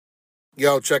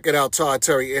Yo, check it out, Todd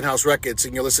Terry, In-House Records,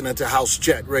 and you're listening to House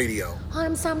Jet Radio. Hi,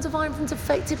 I'm Sam Divine from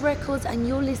Defected Records, and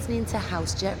you're listening to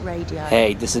House Jet Radio.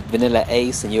 Hey, this is Vanilla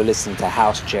Ace, and you're listening to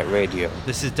House Jet Radio.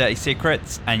 This is Dirty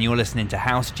Secrets, and you're listening to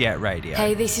House Jet Radio.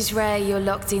 Hey, this is Ray, you're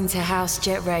locked into House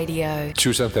Jet Radio.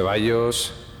 Susan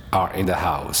Ceballos are in the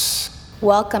house.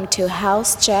 Welcome to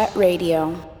House Jet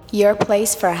Radio, your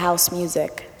place for house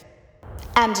music.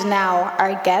 And now,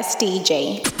 our guest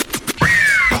DJ.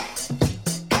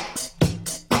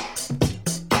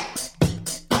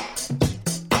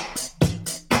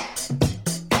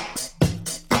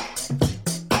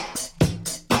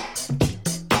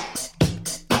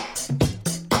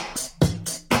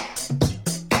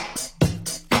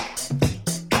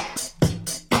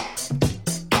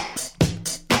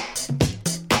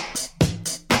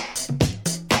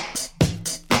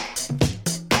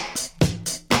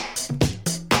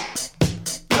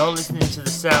 You're listening to the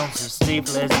sounds of Steve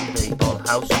Lazenby on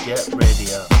House Jet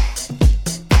Radio.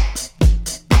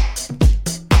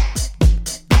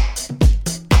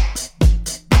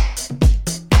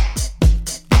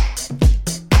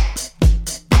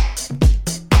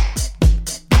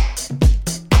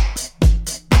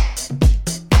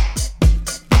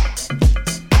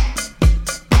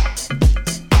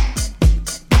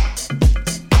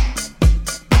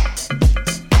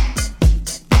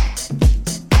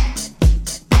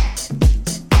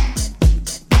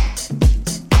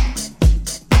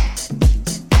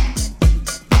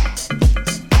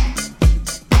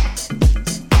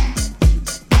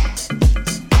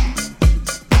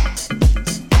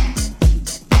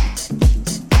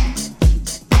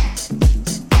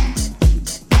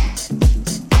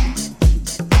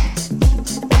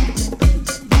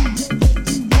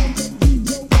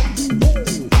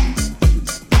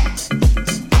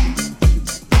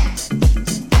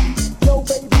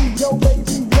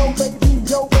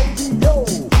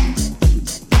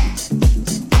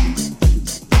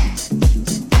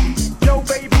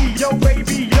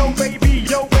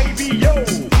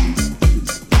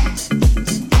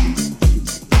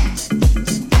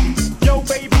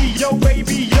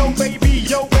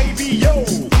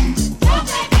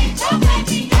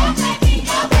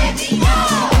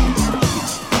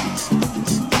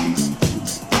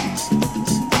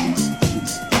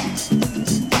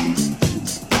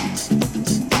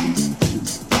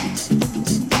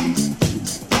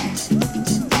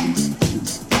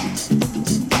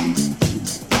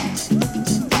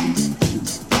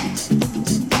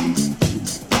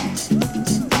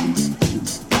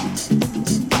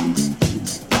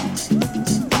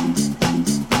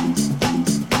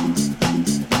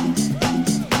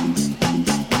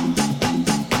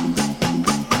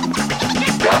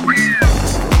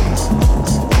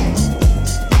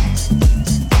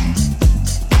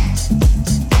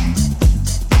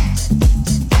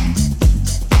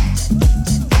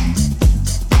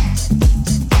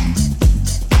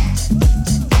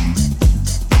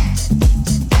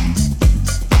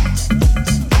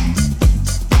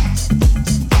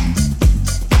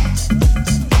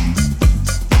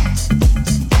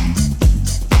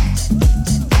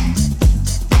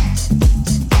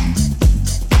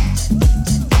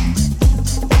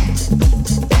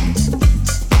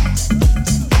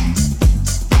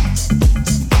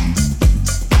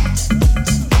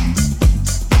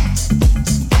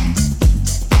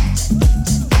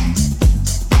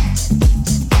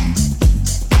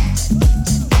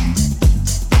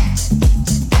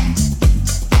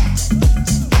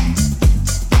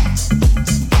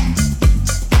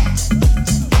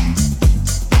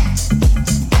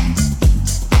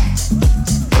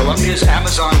 Colombia's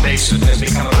Amazon basin has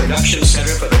become a production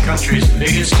center for the country's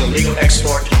biggest illegal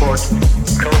export port,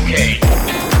 cocaine.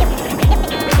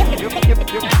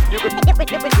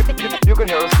 You can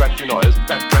hear a scratchy noise.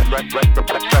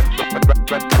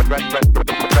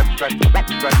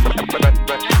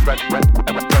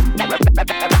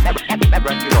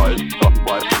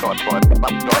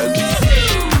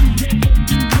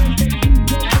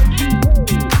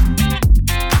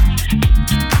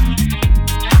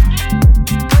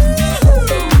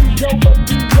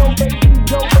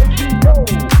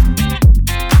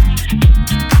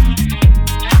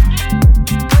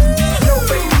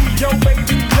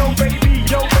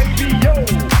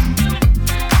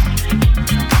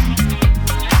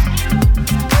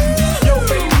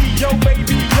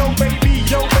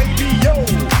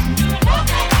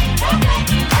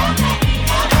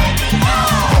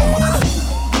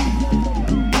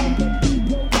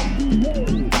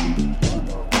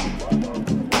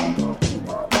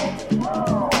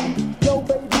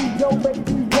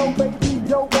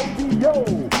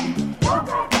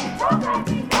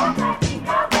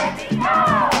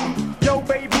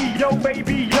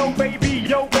 baby, yo, baby,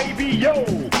 yo, baby, yo.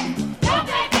 Yo,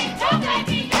 baby, yo,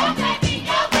 baby, yo, baby,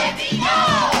 yo, baby, yo.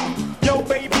 Yo,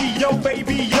 baby, yo,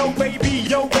 baby, yo, baby,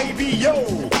 yo, baby, yo.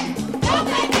 Yo,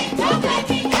 baby, yo,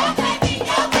 baby, yo, baby,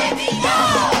 yo, baby, yo.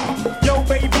 Yo,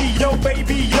 baby, yo,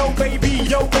 baby, yo, baby,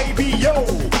 yo, baby, yo.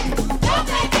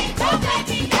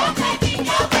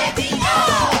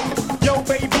 Yo,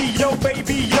 baby, yo,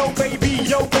 baby, yo, baby,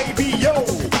 yo, baby, yo.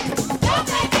 Yo,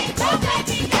 baby,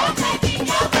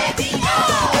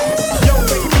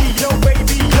 yo,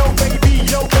 baby, yo, baby,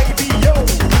 yo, baby, yo.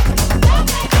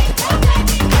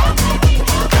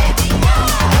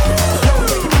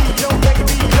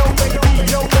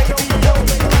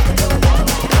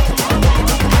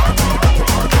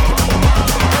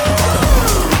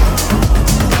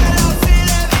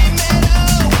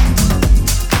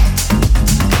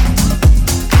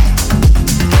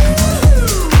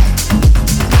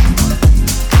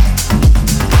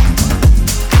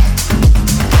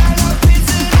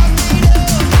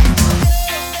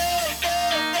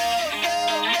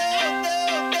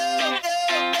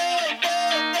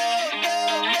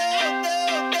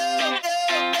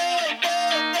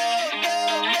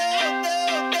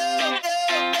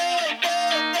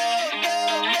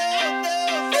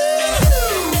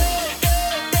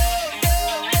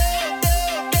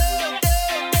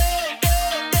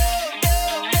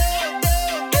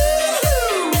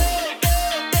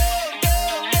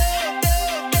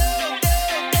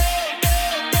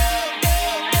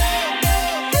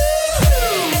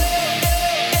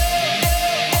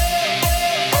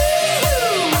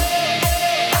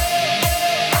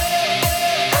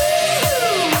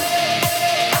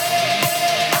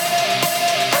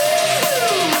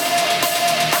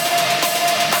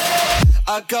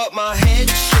 I got my head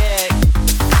checked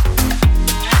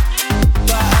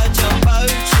by a jumbo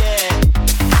jet.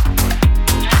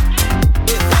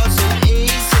 It wasn't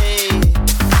easy,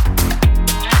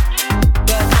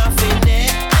 but nothing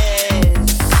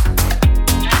is.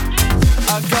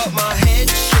 I got my head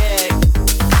checked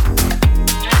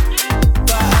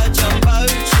by a jumbo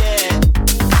jet.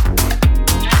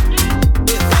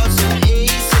 It wasn't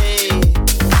easy,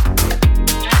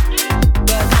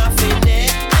 but nothing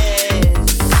is.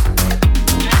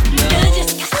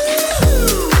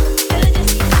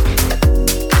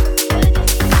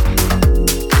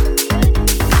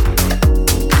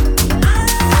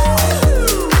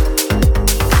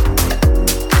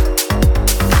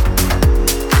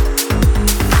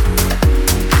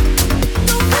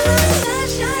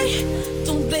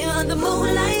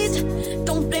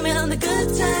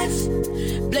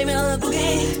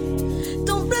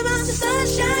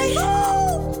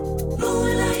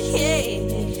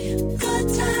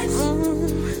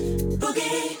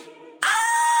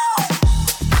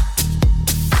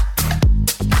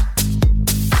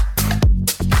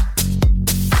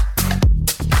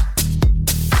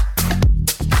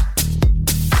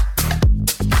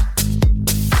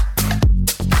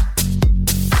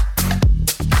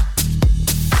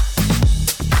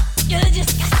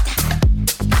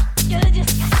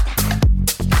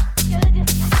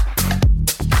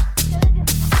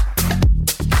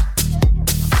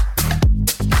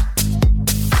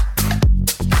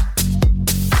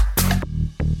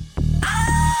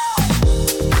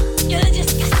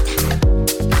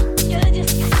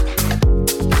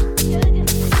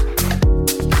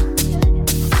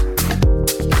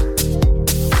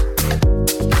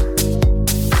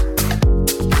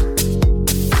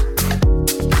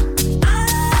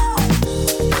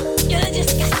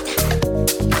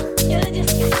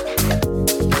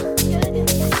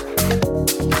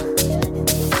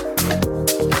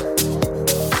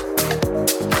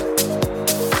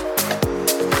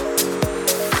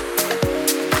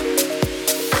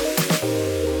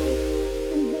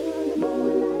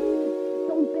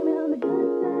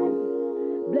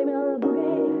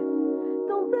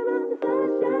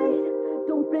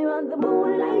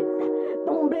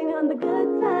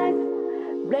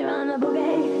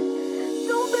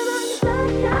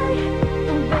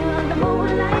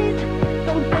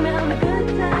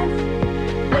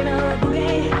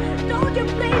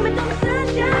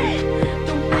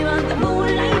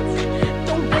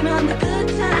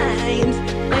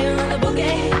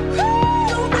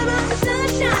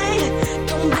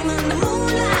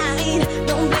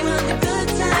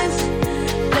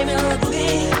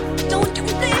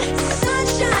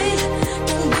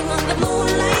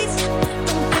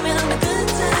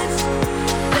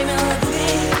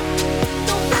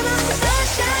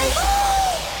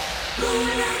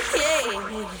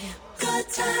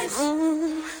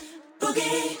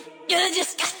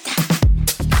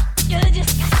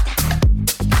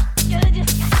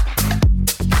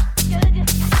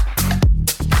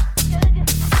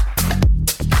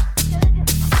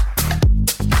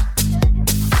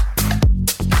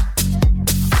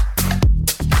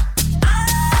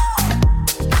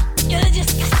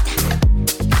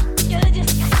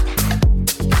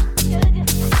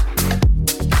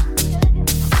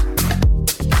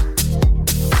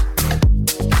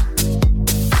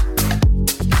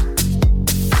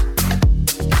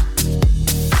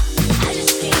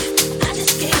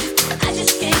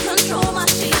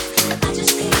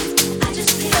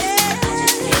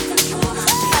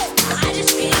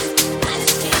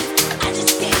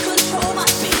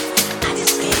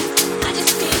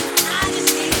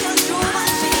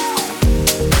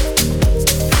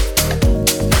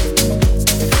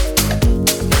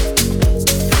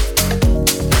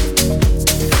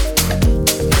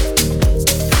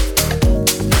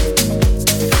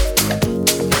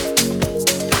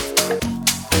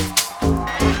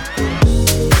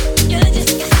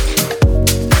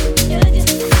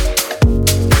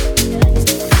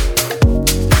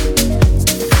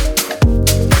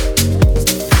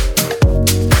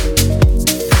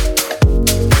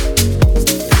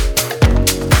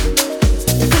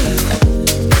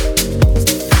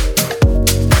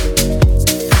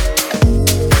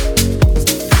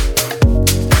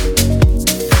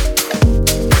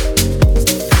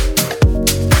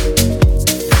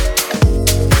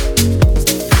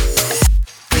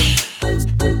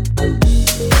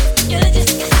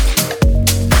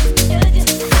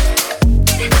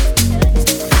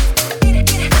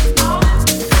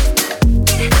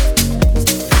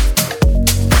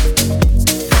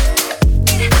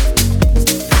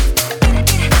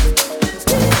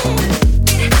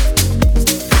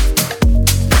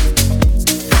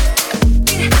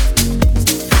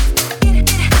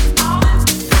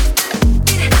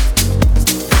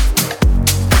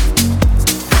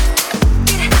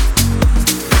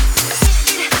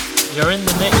 You're in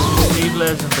the mix with Steve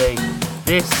Lazenby.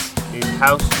 This is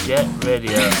House Jet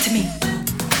Radio. To me.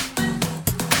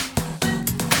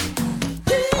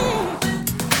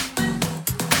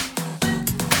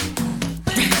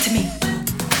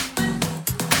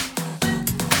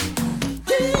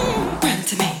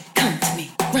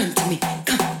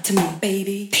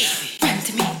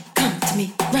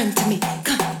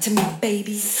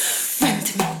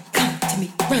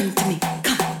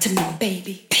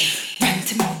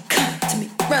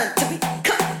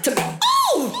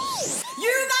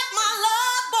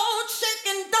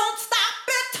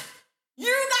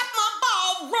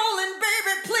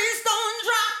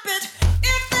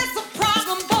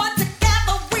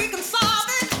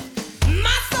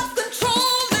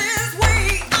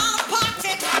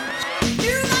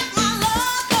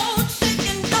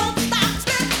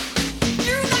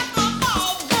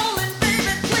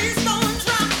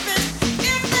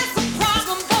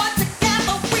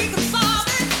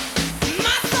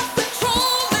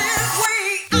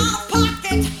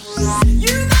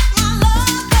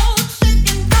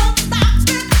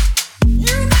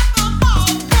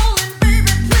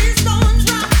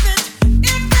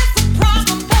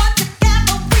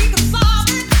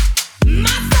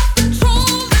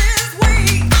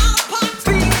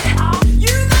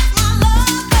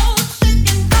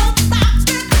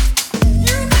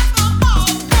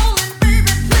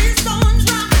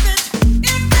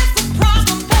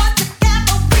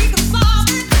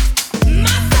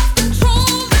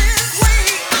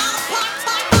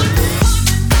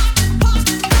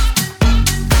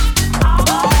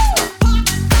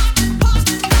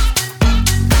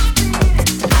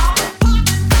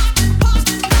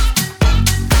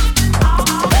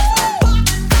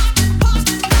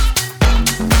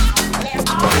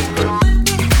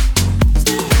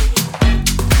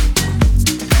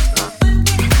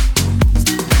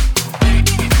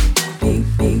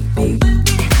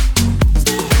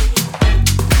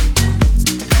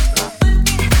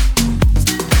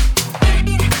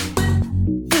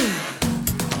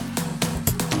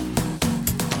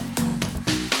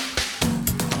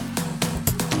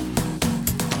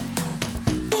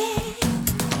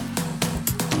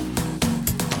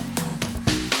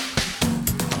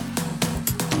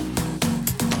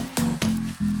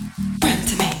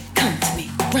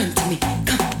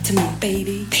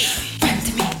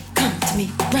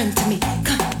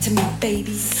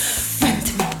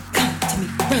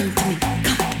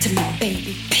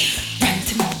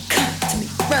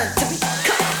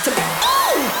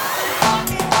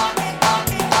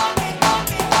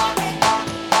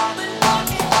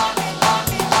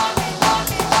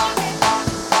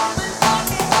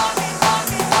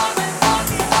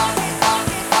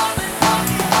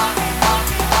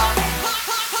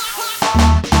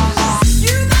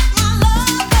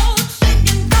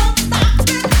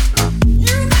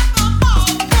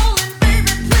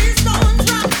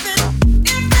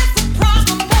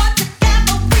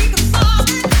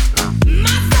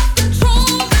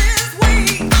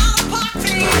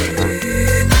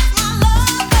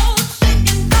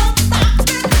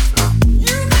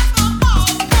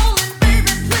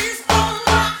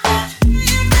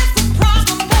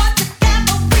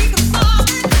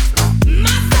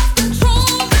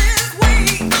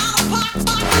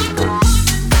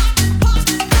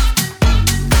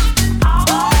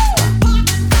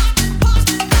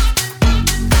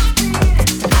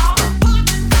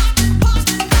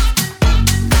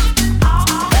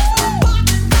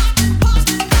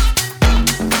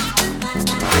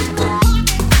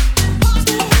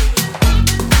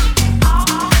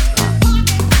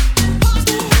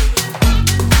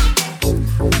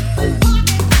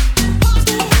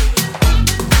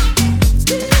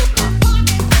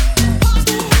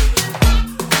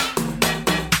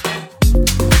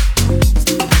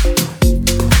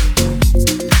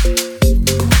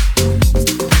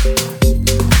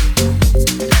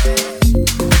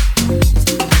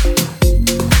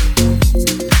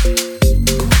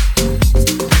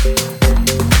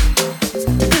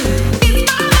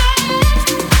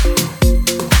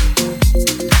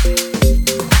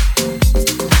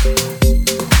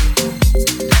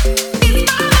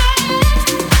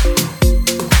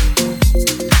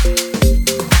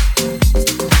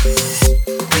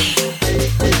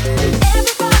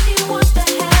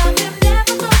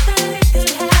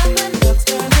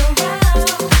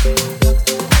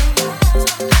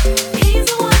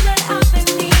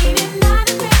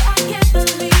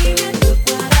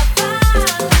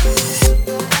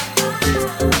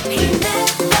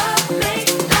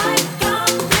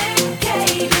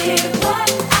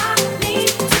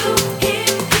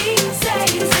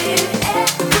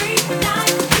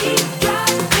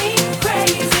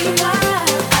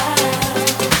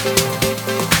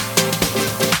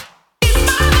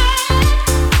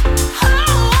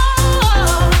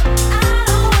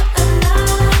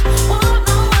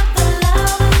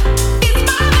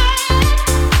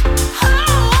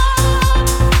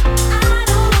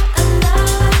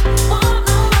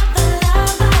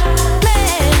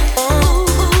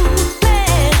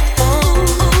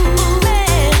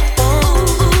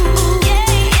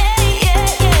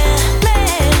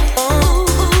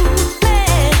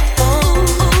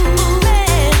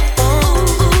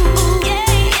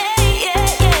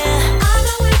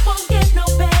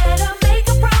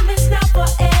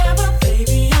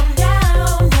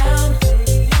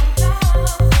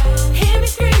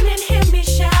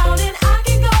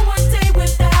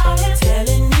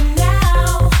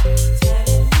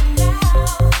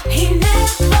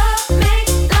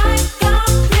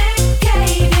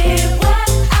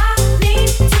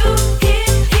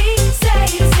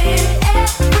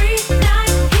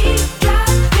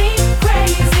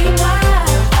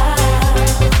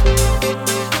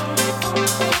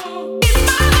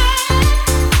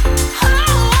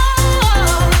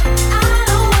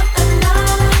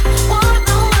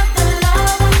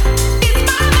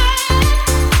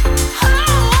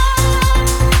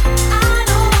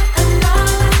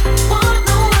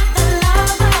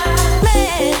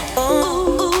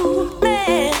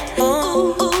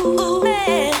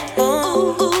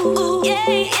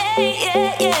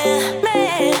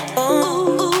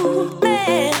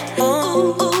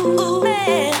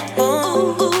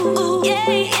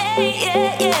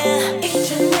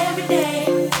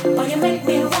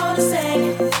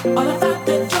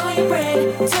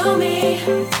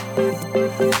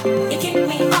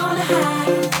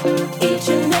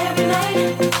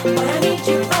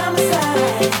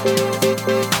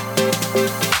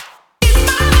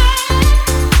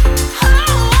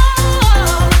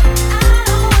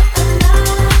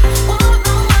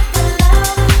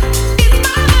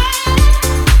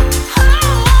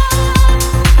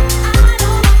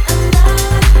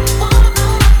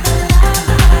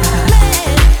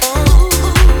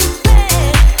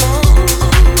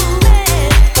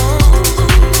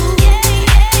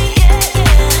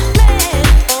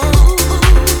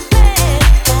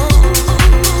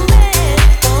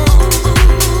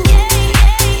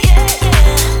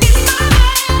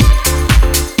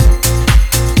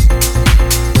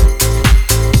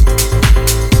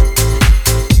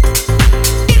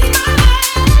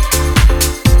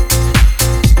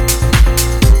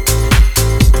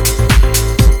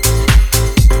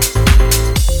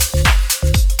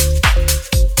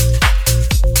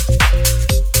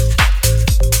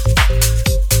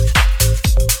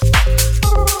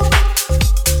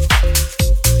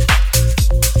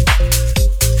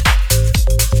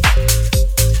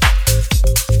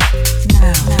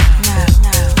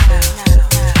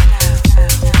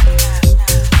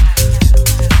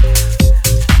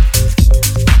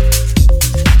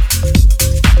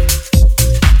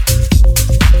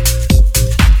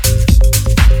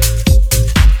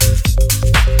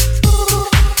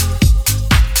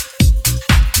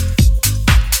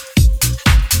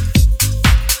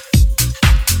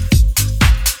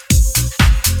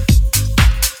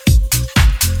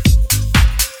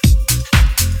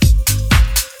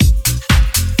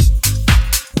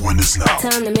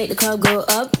 Time to make the club go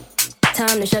up.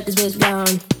 Time to shut this bitch down.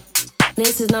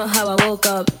 This is not how I woke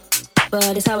up,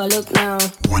 but it's how I look now.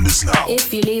 When it's now.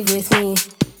 If you leave with me,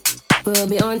 we'll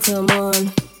be on till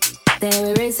morn. Then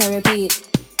we rinse and repeat,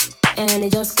 and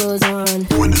it just goes on.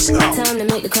 When it's now. Time to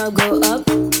make the club go up.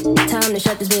 Time to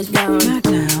shut this bitch down. Not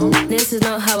now. This is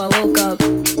not how I woke up,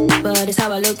 but it's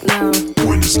how I look now.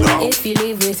 When it's now. If you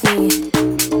leave with me,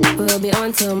 we'll be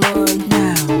on till morn.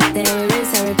 Now. Then we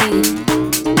rinse and repeat,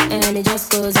 and it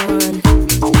just goes on.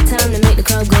 Time to make the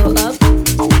club go up.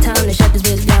 Time to shut this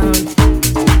bitch down.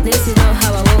 This is not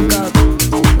how I woke up,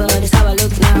 but it's how I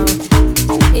look now.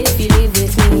 If you leave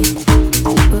with me,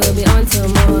 we'll be on till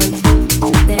morn.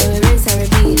 Then we rinse and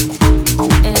repeat,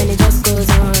 and it just goes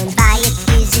on. Buy it,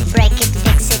 use it, break it,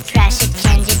 fix it, trash it,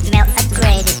 change it, melt,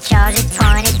 upgrade it, charge it,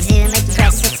 point it, zoom it,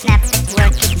 press it, snap it,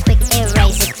 work it, quick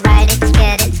erase it, write it,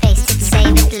 cut it, paste it,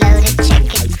 save it, load it, check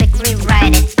it, quick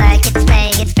rewrite it, plug it,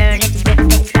 play it, burn it, rip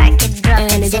it, track it, drop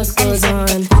it, and it just goes on.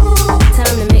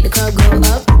 Time to make the club go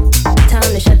up. Time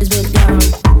to shut this bitch down.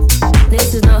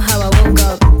 This is not how I woke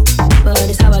up, but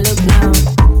it's how I look now.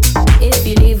 If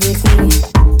you leave with me,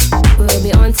 we'll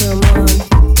be on till morn.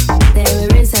 Then we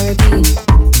rinse and repeat,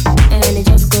 and it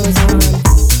just goes on.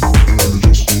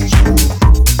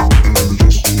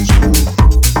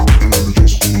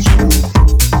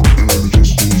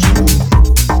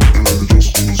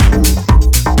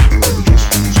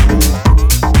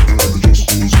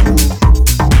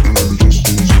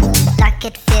 Lock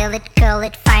it, fill it, curl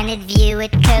it, find it, view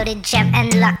it, code it, jump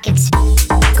and lock it.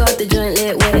 Got the joint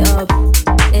lit way up.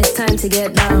 It's time to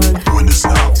get down. When it's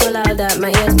now. So loud that my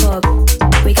ears pop.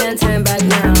 We can't turn back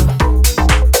now.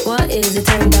 What is the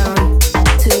turn down?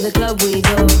 To the club we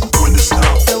go. When it's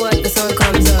now. So what, the song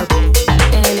comes up,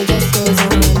 and it just goes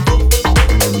on.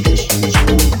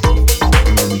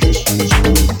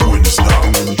 When it's now.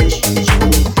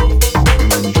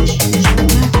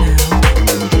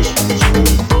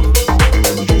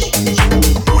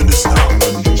 When it's now.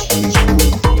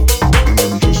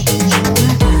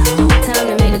 Time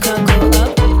to make the club go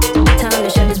up.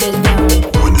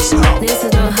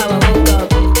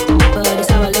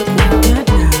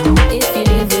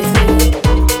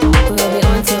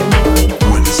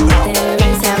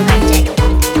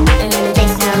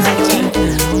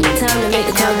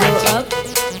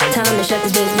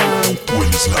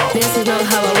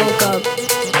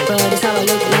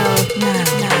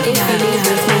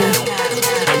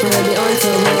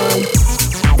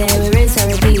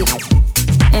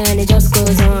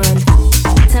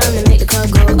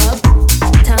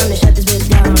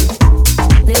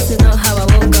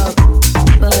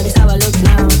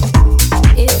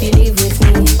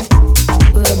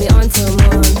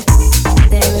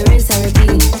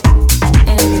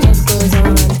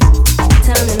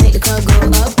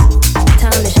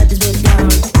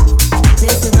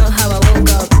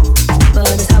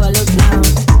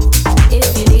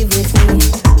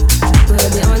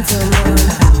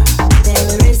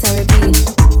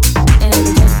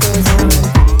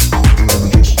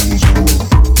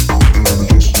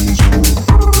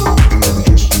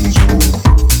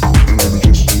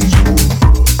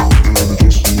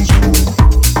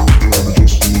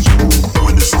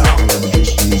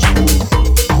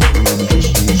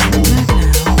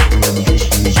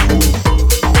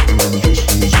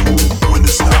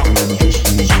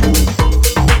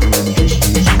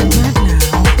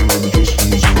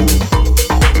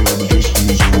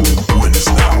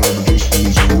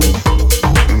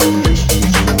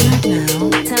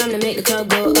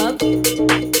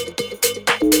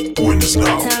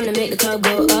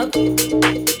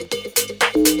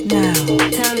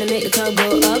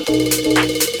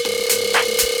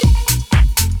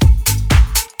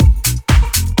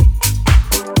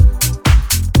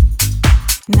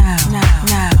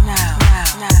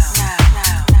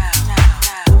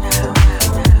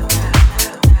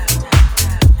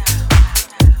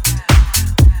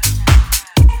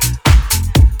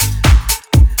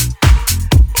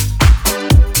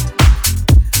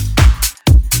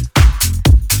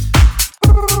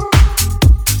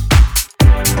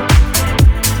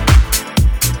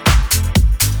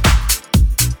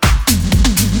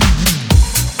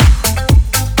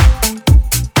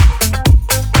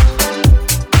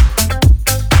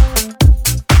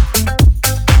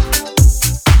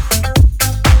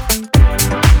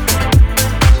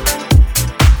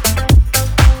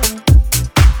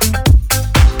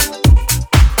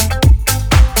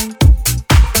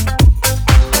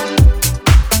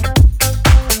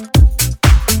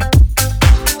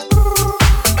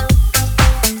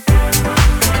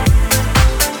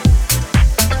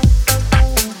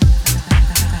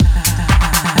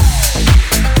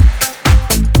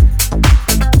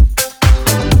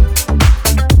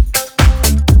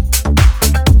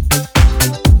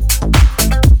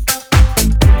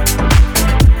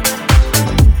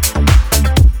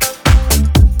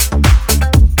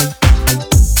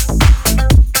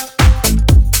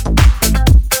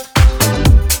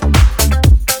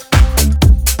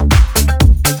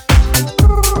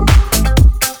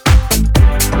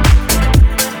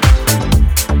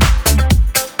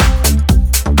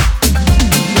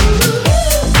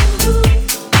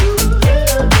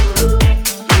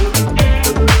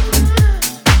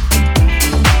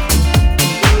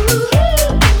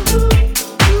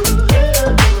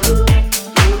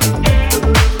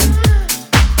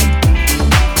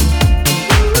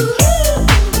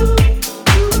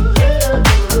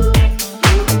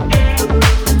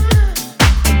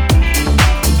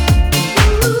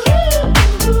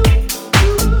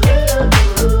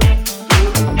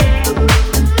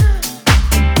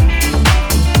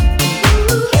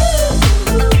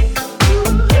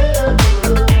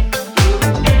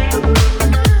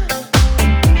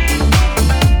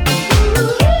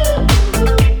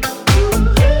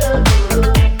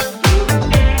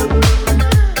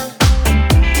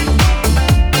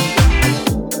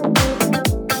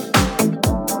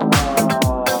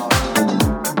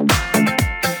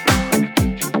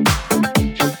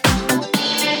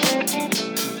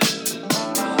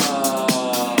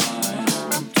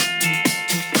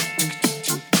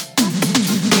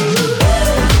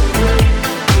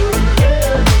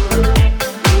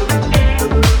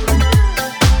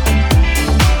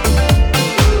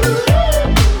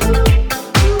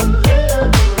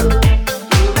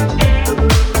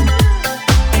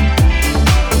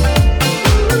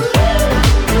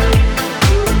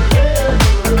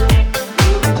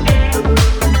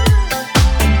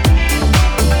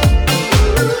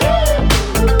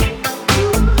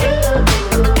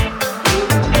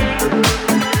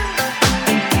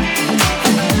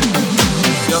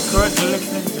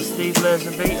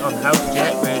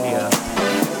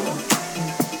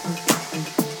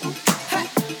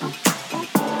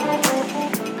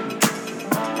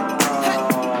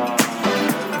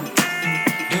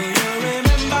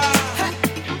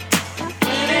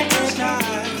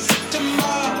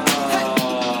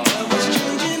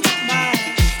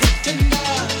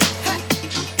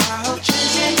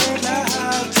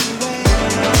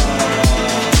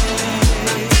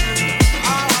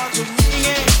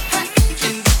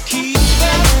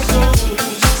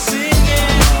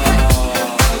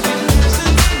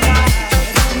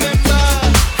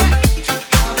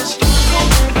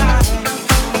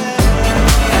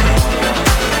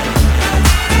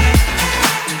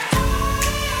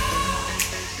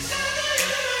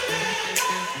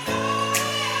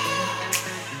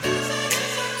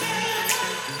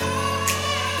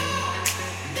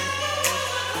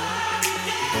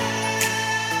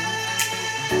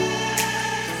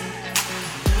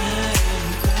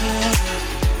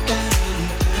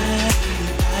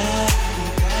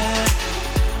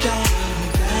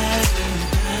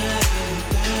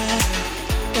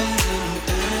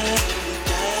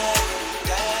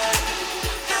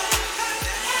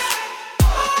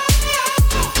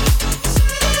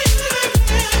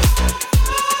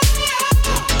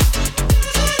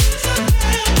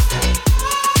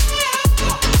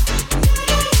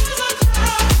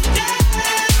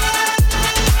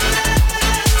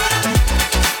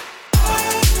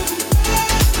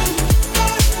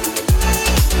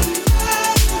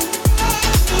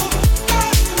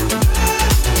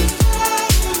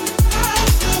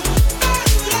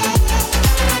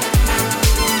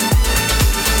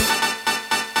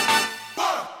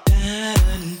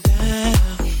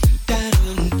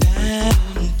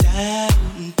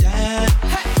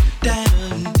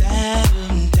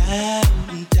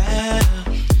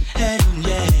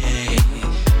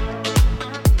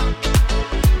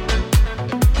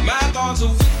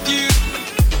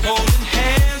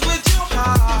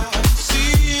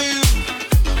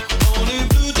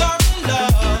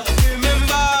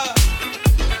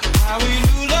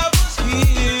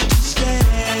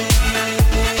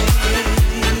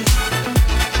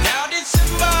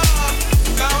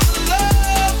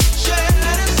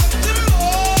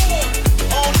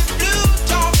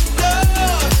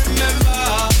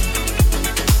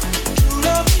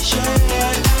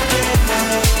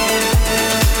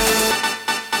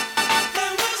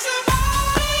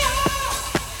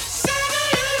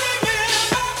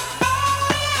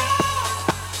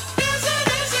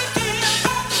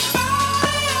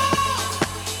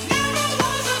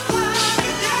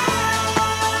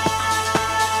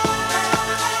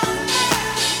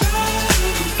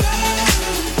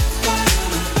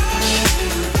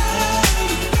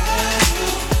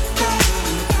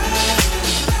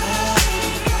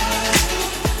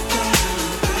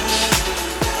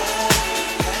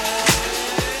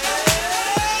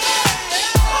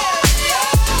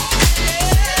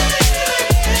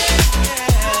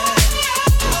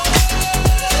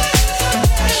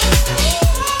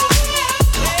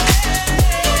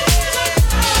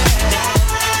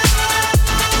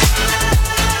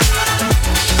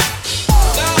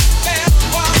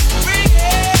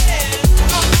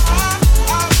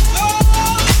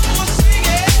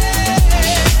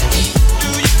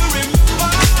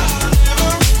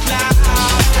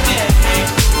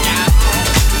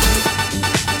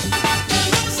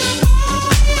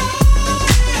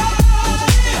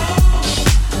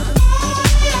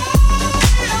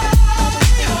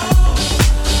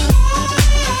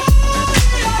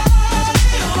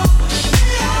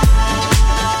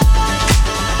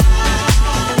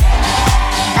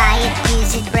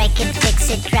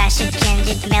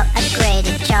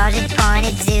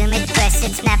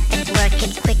 press it, snap it, work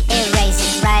it, quick erase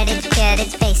it, write it, cut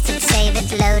it, paste it, save it,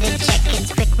 load it, check it,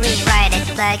 quick rewrite it,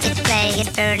 plug it, play it,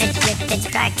 burn it, rip it,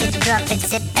 drag it, drop it,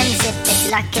 zip and zip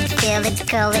it, lock it, fill it,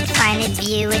 call it, find it,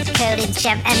 view it, code it,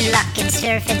 jump and lock it,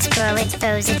 surf it, scroll it,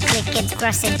 pose it, click it,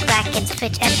 cross it, crack it,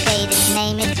 switch, update it,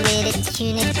 name it, read it,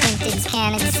 tune it, print it,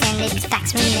 scan it, send it,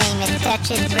 fax, rename it, touch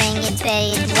it, bring it,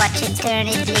 pay it, watch it, turn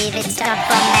it, leave it, stop,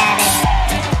 format it.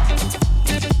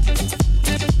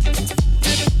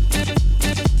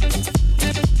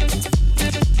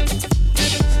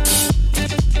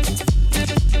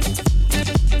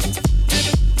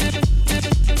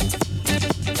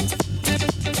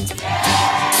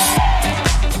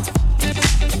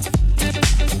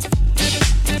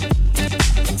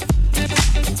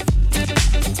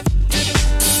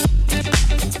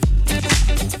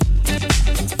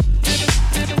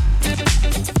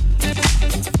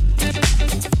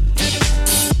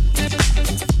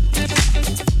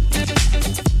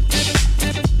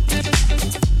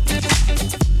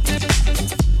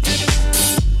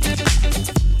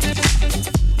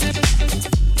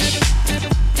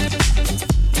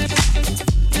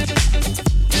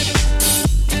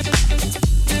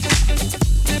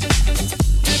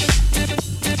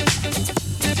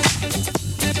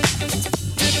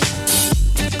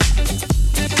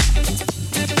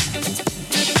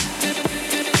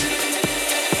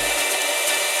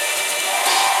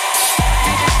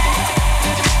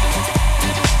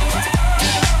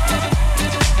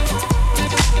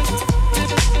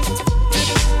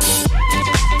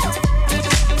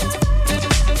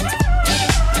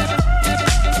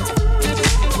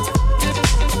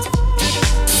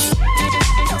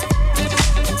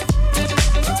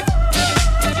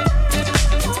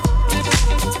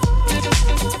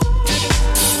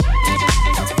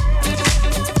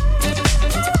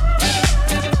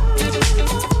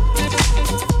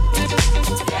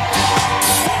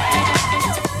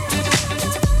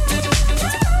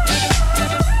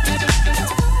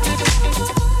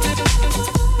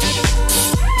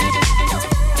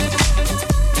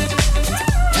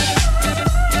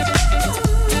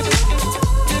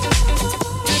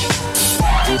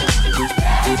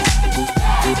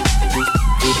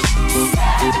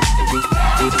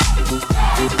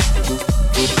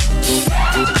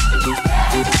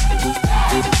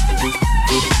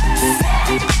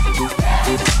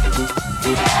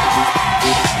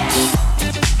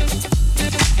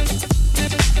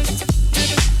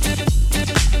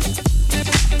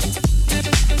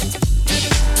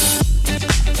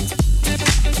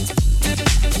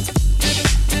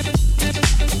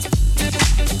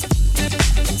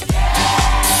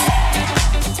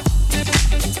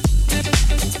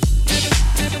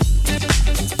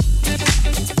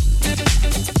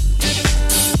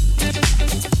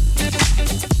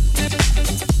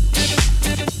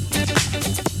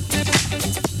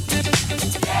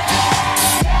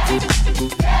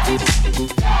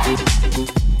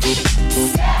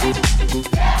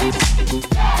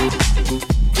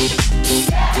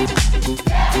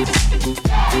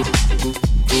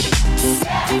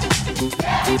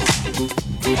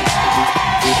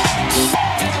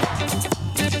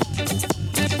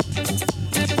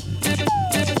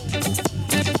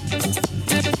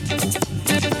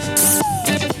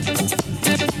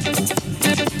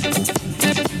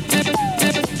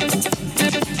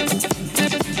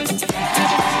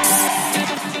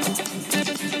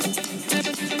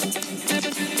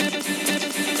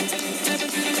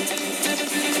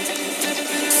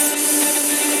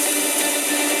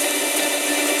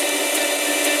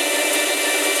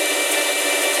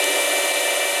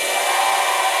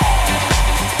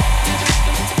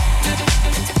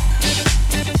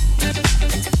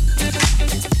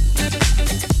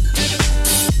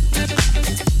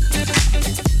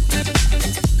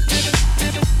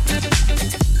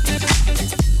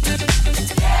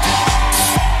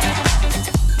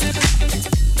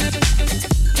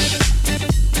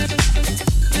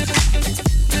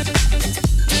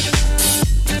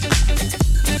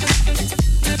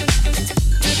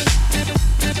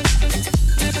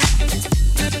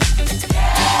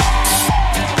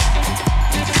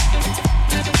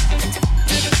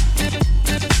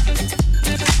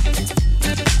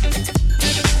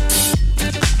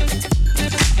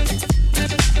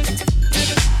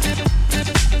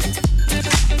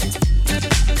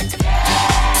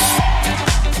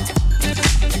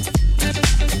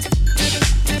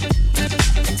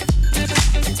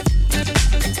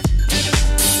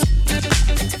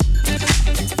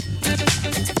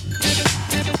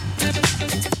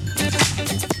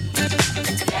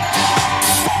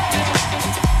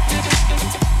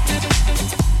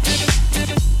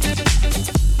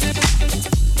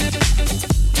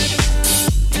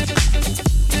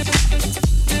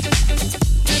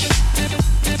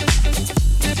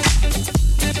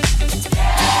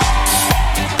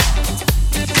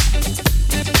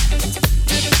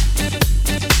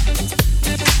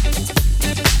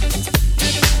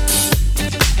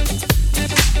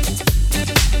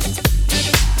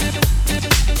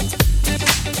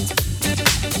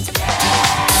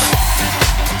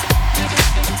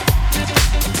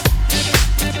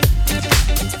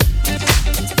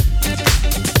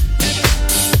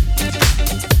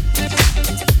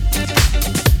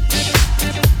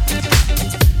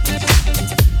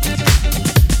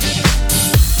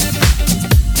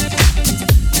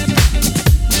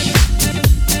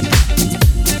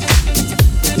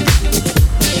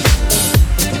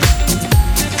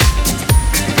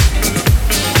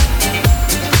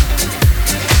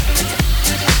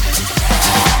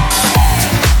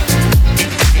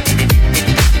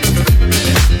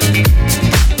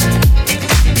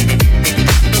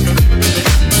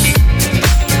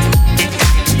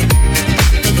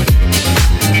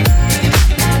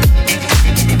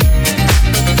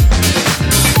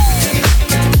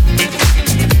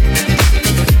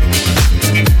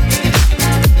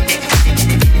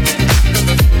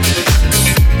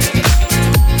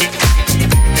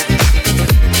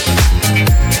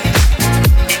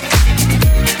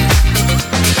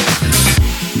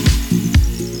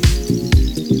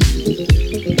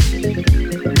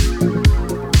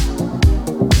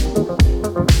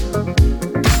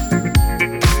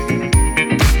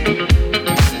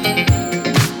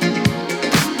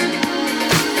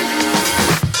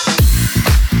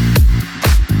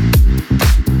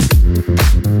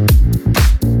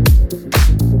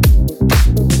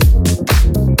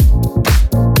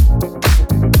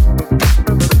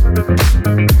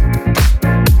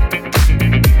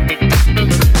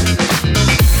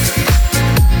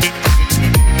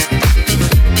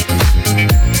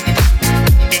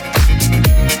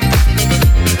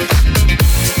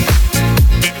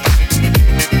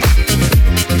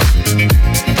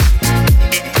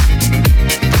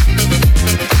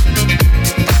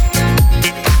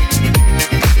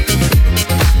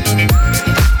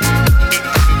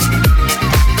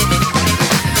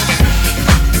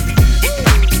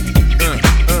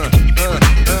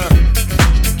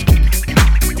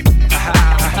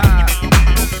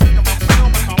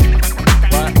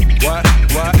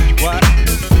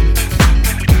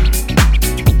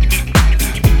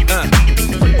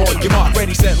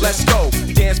 let's go.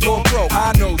 Dance floor pro,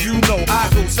 I know, you know, I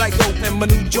go psycho and my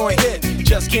new joint hit.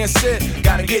 Just can't sit,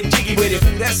 gotta get jiggy with it.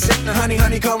 Ooh, that's it, now honey,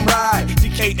 honey, come ride.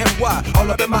 DKNY, all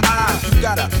up in my eyes. You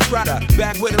got a Prada,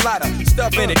 back with a lot of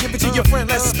stuff in it. Give it to your friend,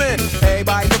 let's spin.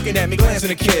 Everybody looking at me,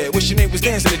 glancing a kid. Wish your name was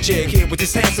dancing a jig. Here with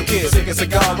this handsome kid, sick a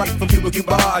cigar right from Cuba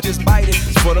Cuba. I just bite it,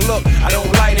 it's for the look, I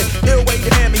don't light it. Ill way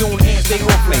to hand me on hand, stay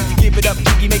on play. Give it up,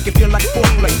 jiggy, make it feel like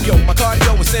foreplay. Yo, my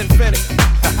cardio is infinite.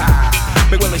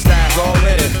 Big Willie style's all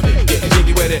in it. Getting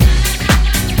jiggy with it.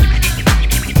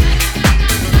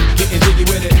 Getting jiggy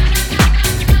with it.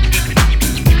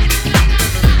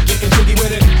 Getting jiggy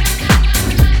with it.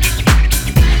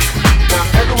 Now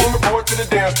everyone report to the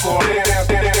dance floor. Dance,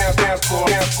 dance, dance, dance floor,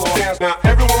 dance floor, dance. Now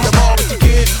everyone the ball with your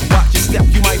kid. Watch your step,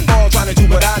 you might fall trying to do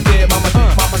what I did. Mama,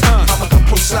 come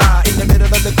pro slide in the middle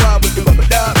of the club with the rubber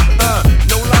duck.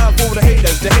 No line for the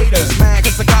haters, man,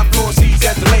 cause I got floor seats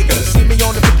at the Lakers. See me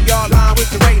on the 50-yard line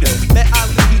with the Raiders. Met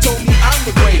Ali, he told me I'm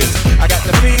the greatest. I got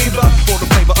the fever for the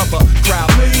flavor of a crowd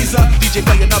pleaser. DJ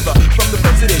play another from the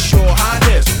president, Your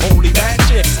Highness. Only bad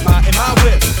chicks, in my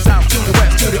whip. South to the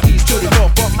west, to the east, to the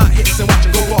north. Bump my hips and watch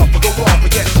them go off.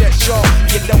 But yes, yes, sure,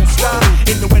 you don't stop.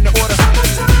 In the winter order, I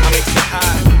make it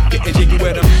high. Getting jiggy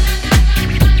with them.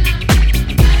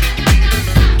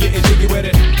 Getting jiggy with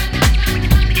it.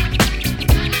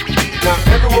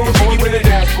 now everyone report to the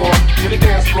dance floor, to the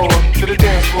dance floor, to the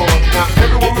dance floor. Now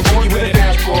everyone report to the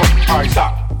dance floor. Alright,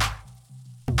 stop.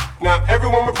 Now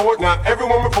everyone report, now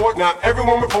everyone report, now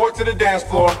everyone report to the dance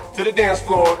floor, to the dance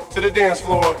floor, to the dance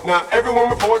floor. Now everyone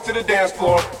report to the dance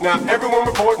floor. Now everyone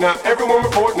report, now everyone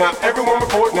report, now everyone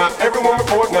report, now everyone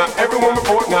report, now everyone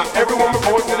report, now everyone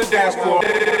report to the dance floor,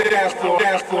 dance floor,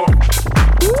 dance floor.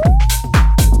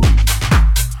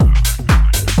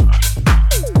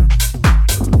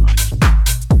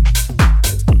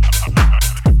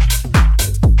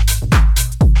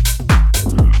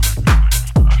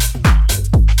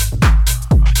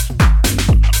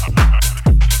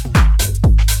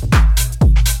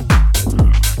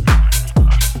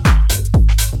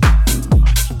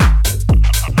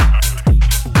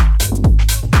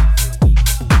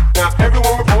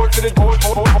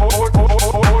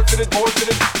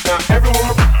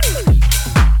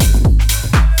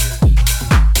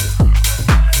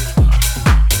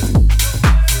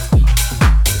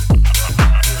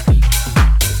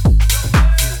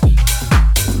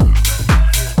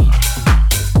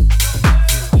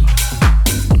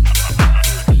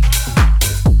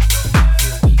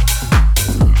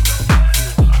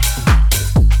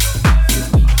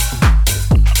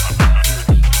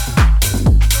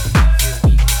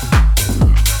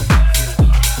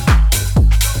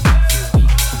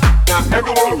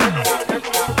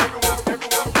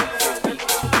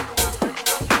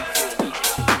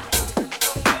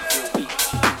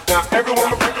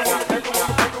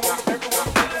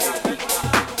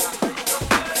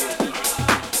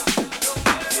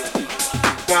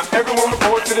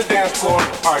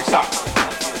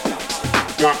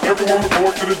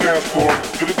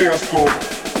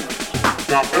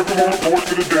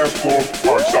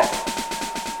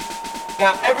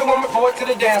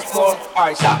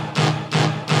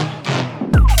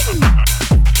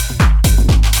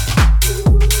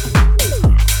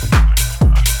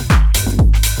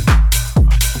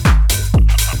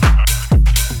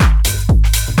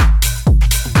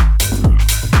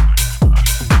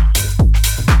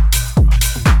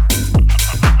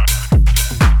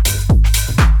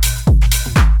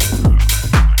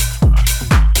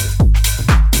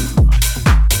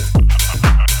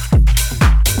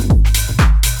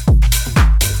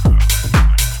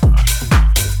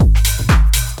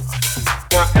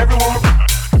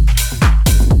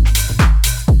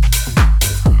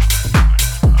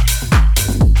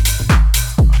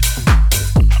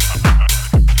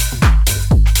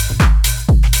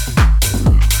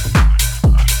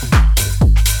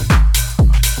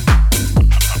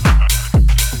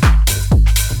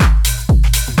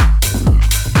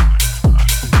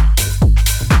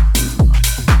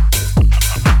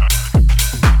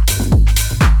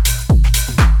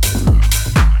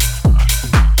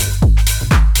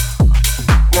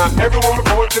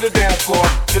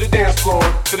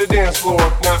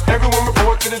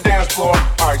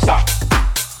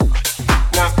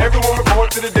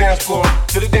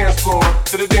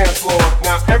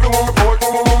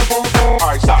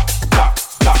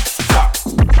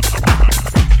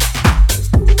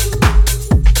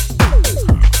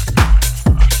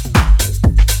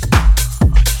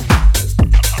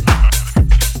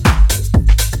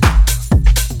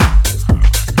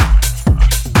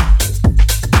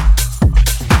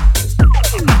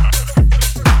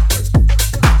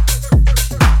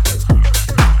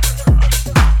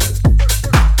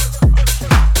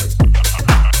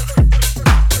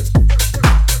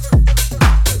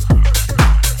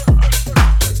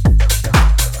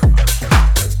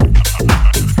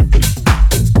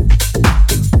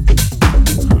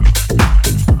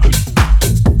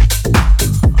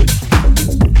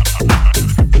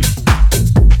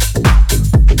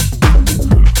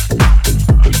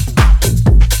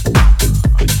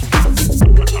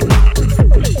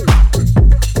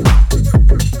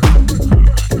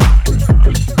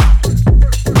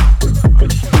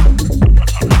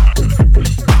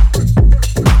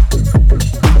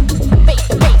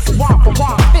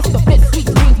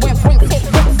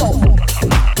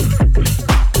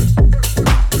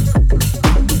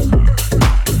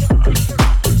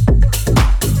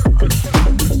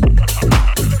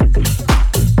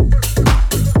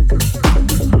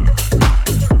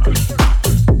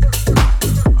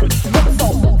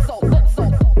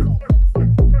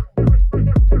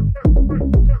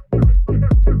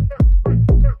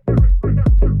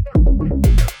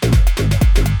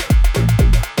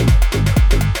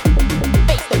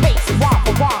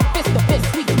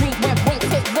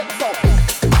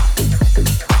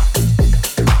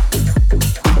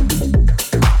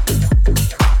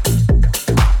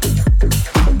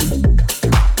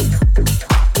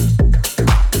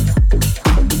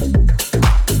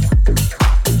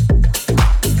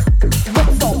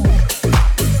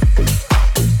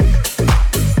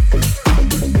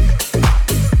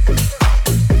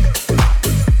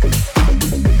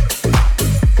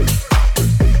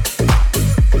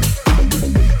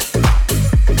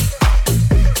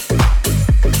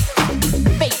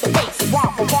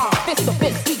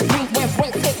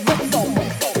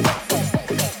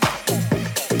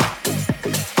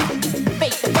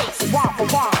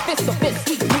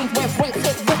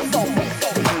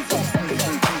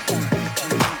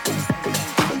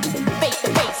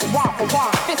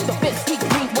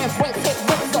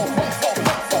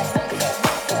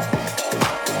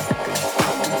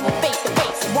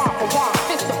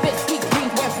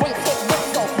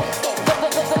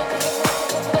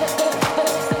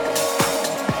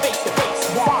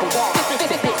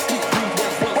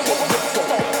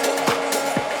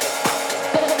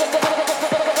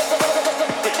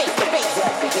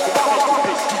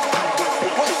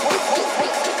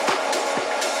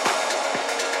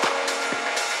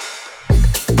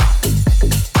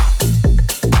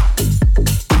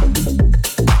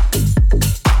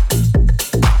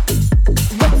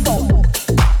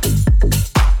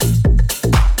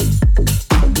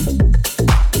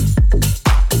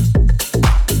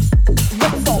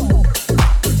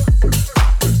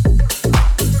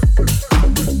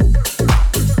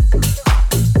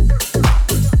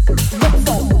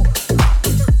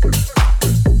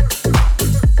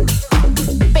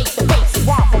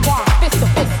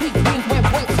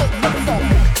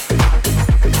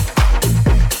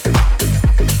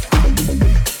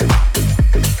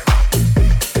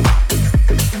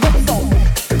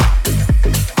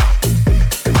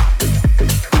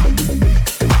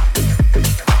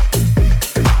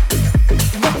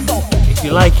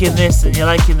 you're liking this and you're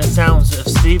liking the sounds of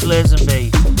Steve Lazenby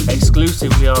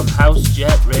exclusively on House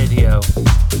Jet Radio.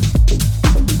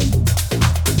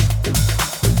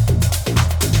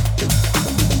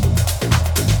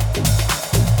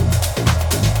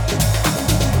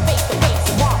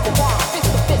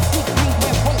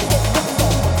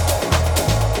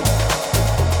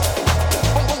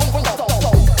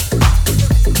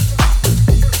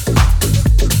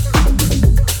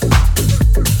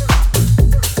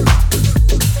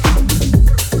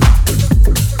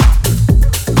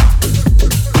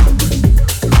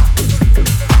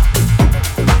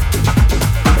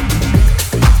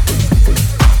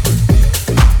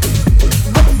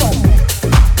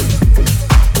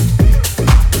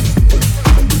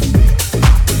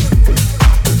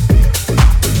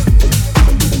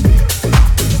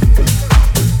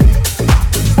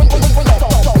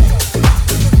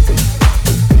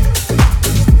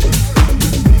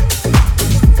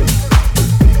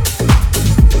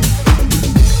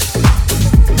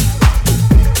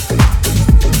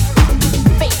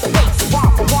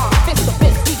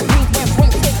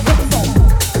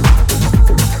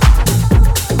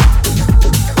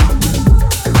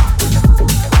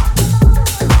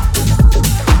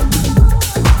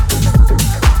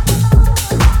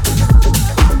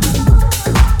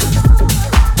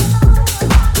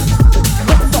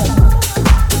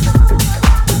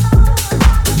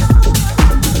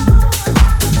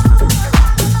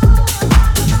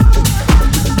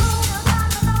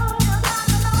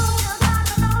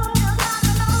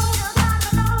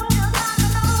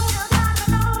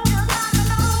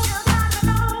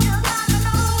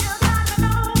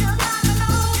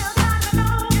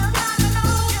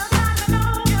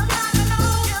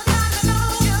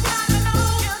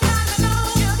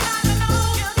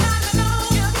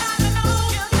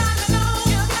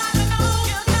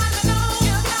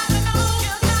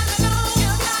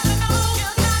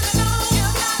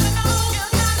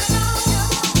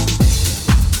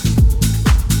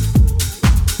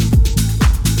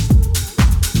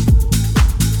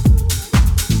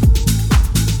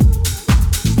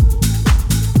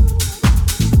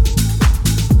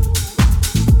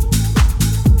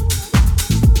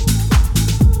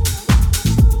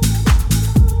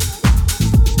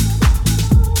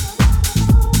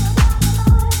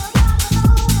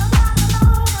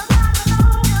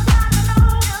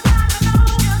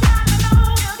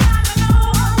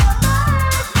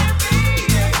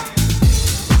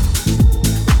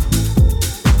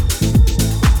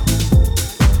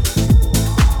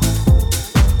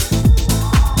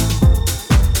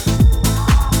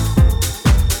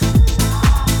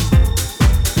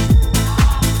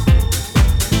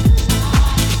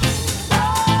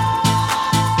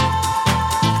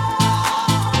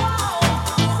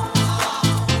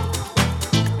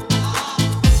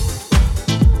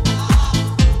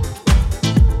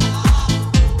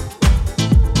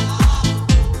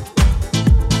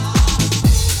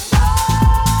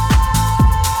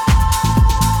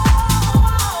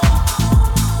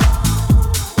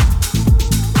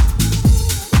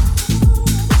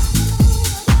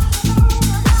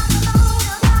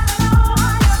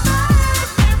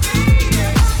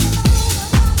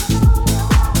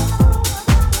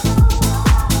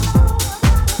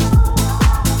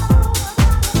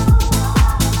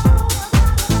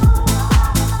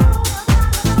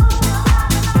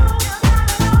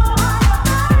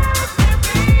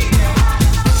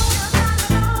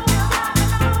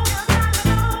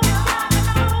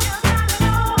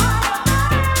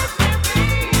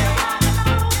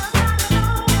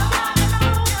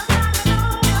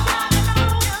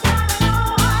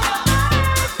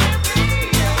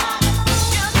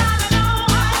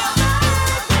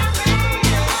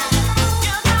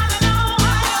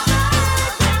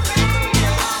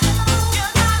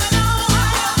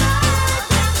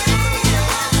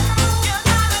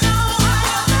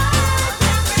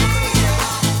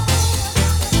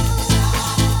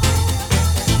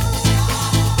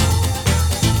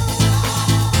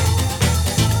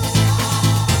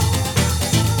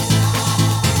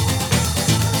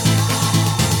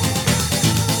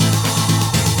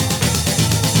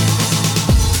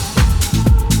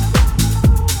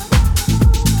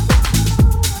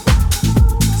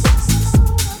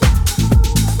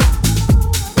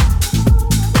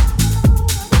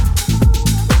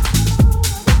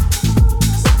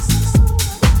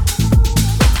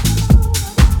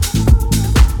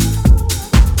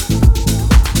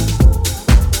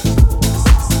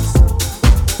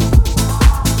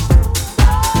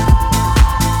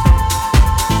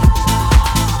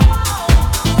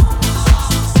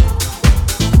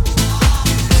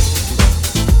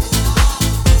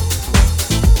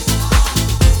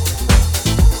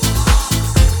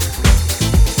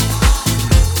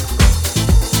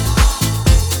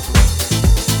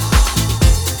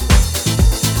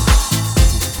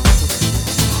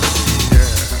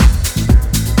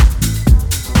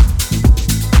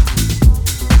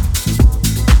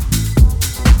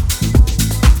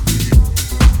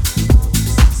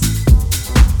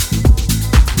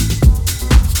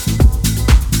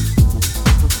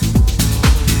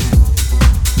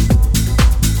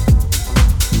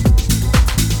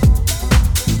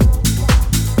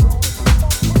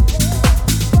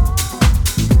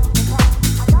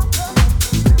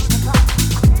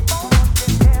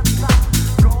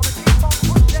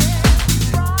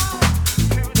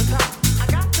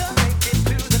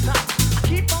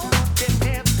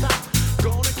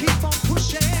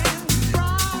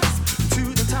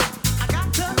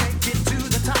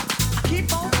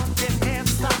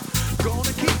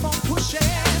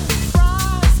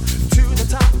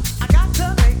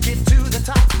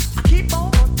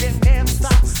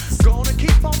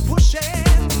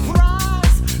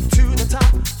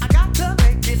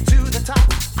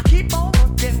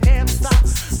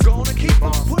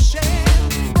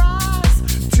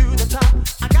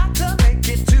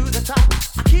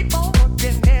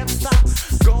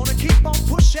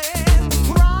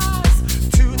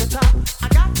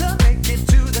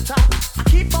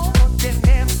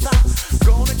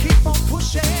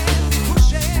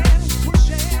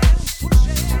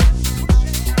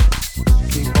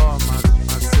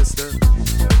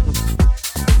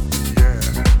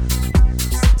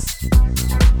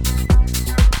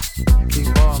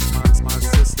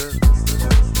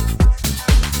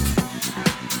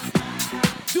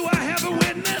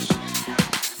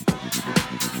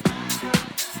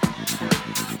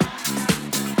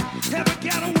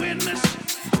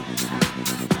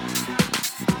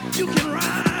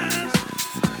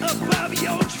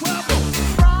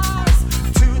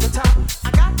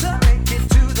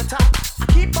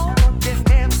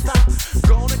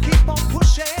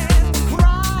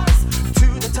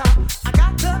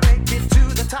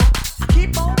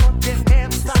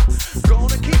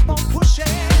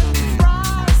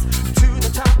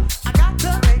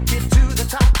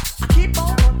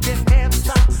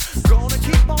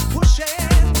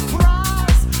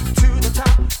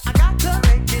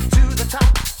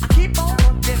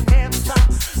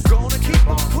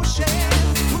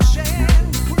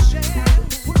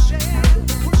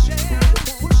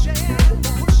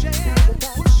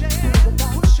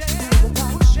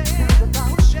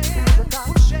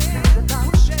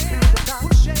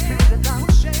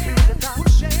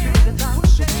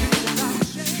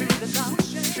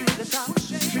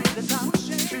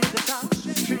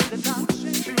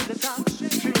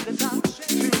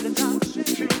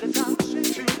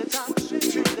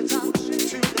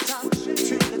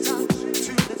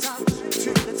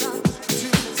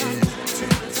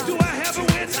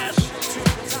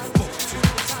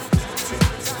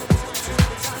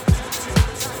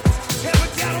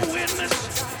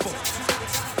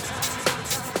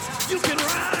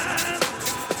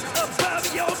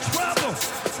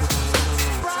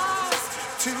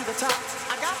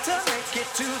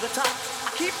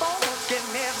 on working,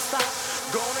 never stop.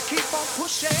 Gonna keep on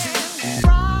pushing.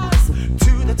 Rise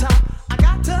to the top. I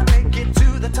got to make it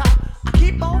to the top. I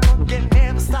keep on working,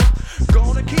 never stop.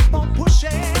 Gonna keep on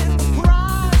pushing.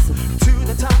 Rise to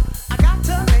the top. I got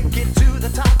to make it to the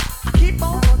top. I keep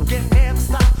on working, never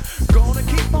stop. Gonna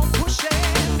keep on pushing.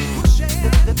 Pushing,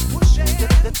 pushing, pushing,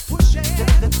 pushing,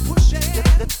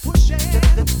 pushing, pushing, pushing,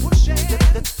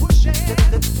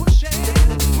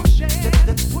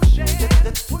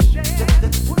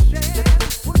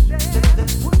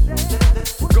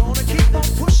 gonna keep on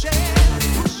pushing.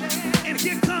 And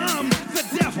here comes the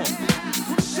devil,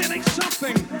 sending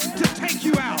something to take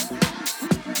you out.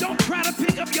 Don't try to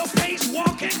pick up your pace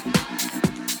walking,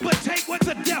 but take what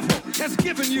the devil has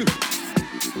given you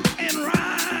and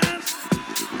rise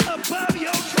above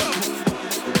your trouble.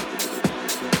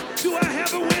 Do I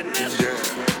have a witness?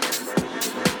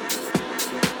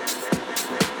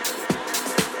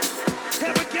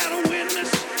 Have I got a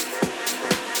witness?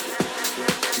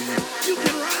 You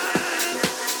can rise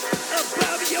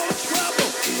above your trouble.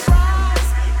 Rise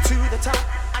to the top.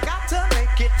 I got to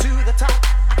make it to the top.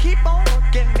 I keep on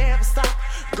working, never stop.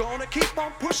 Gonna keep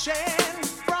on pushing.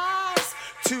 Rise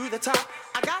to the top.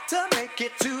 I got to make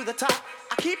it to the top.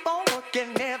 I keep on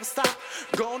working, never stop.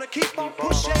 Gonna keep on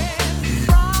pushing.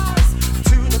 Rise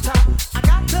to the top. I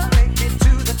got to make it to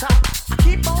the top. I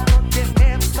keep on working,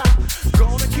 never stop.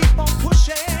 Gonna keep on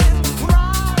pushing.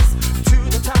 Rise to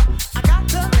the top. I got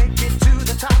to make it to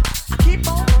the top. I keep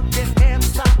on working, never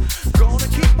stop. Gonna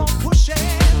keep on pushing.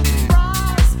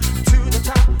 Rise to the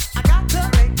top. I got to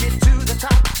make it to the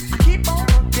top. I keep on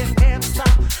working, never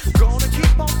stop. Gonna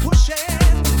keep on pushing.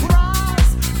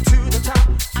 Rise to the top.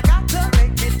 I got to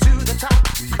make it to the top.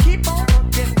 I keep on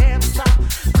working, never stop.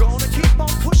 Gonna keep on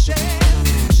pushing.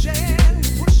 Pushing,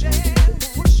 pushing,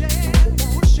 pushing,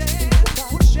 pushing,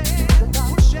 pushing,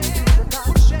 pushing,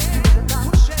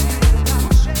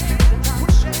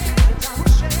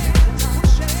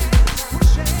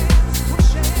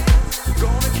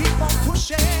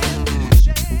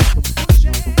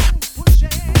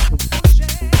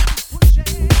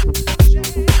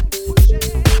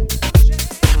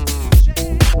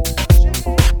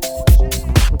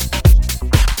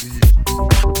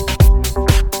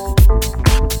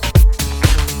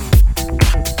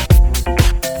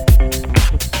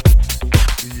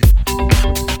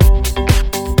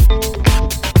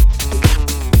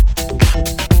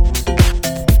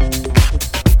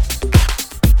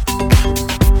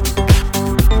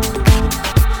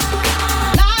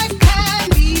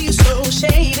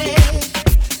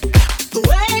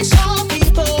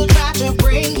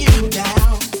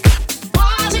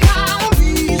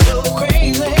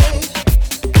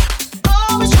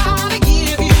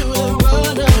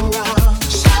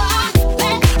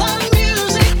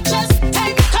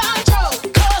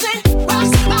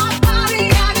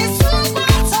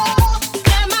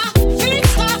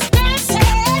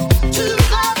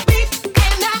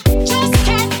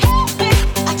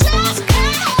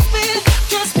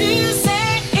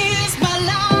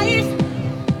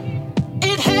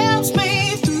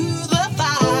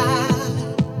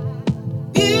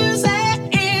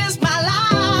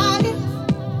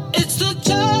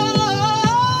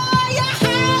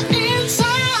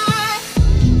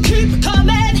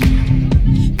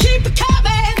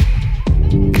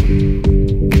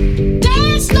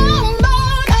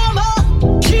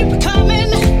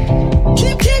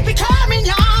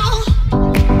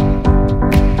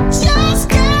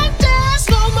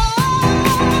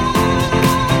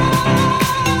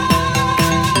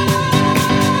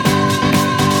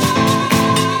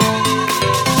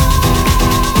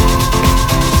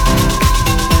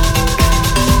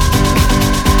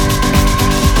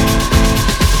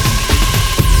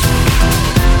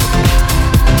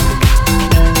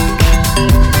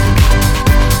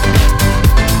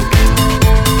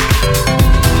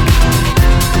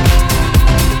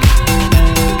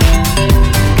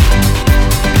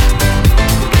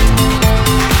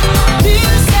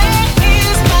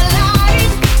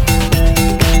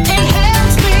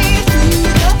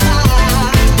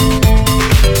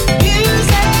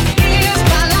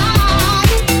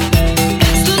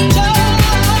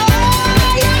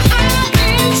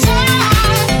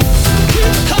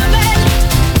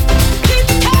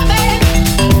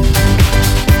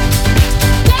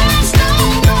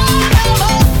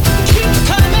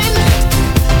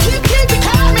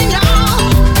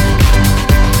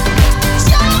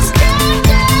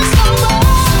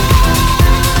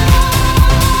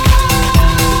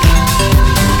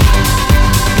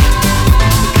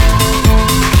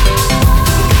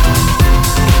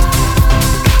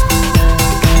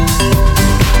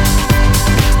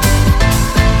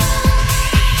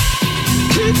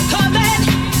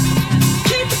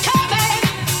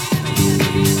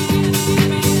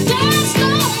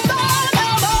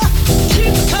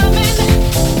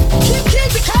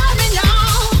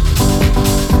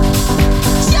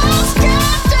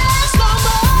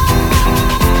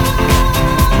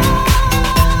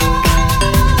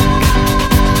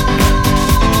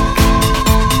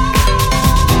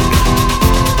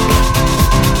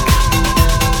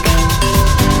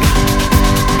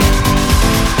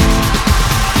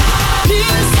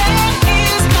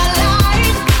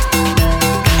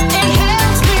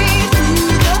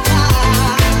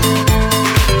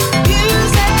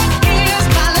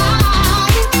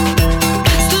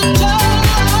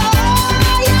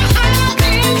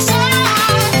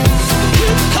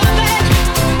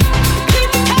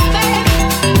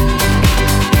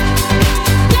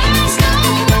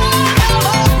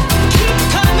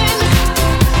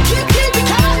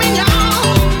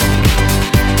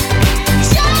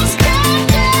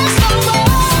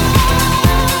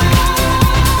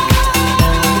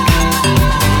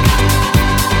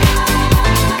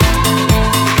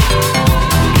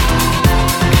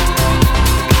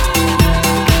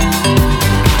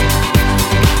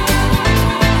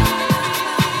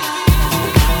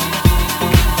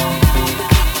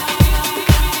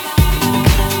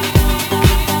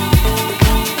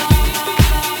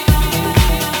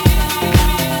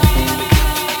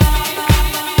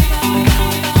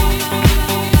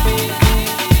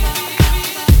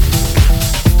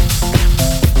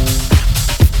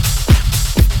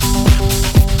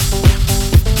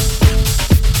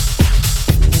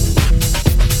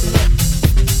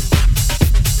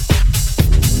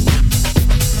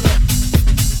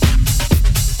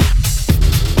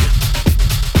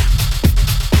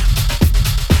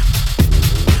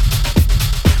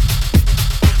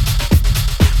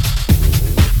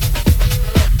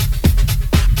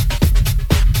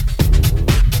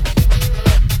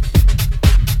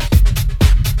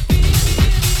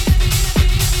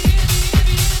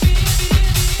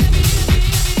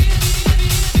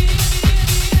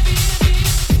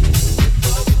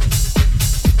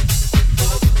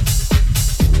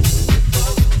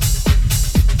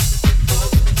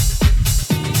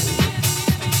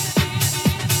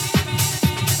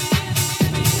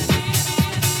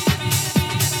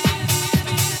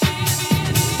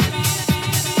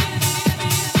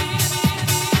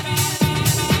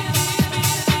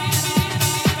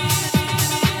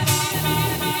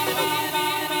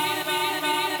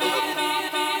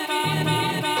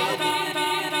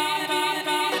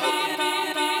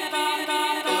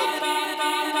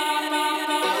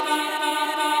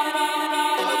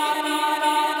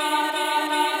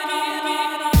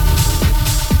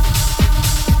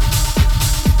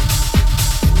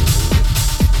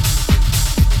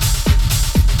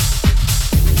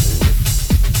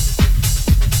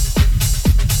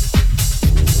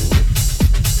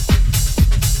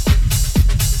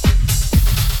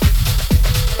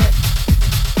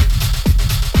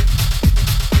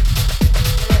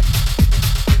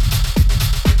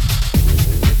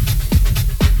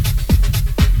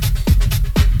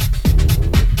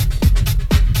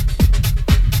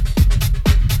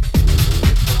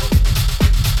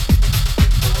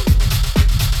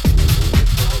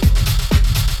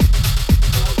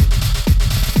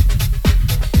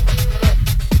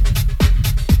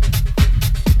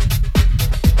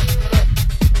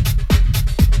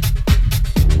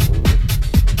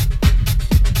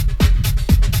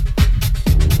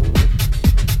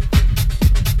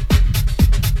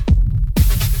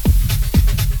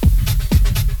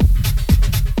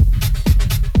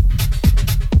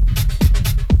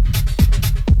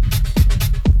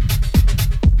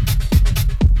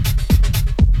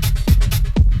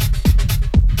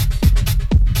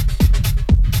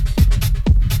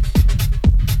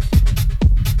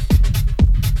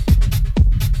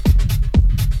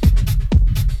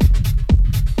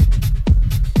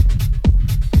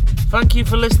 Thank you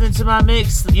for listening to my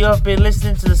mix. You have been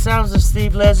listening to the sounds of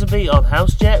Steve Lazenby on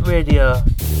House Jet Radio.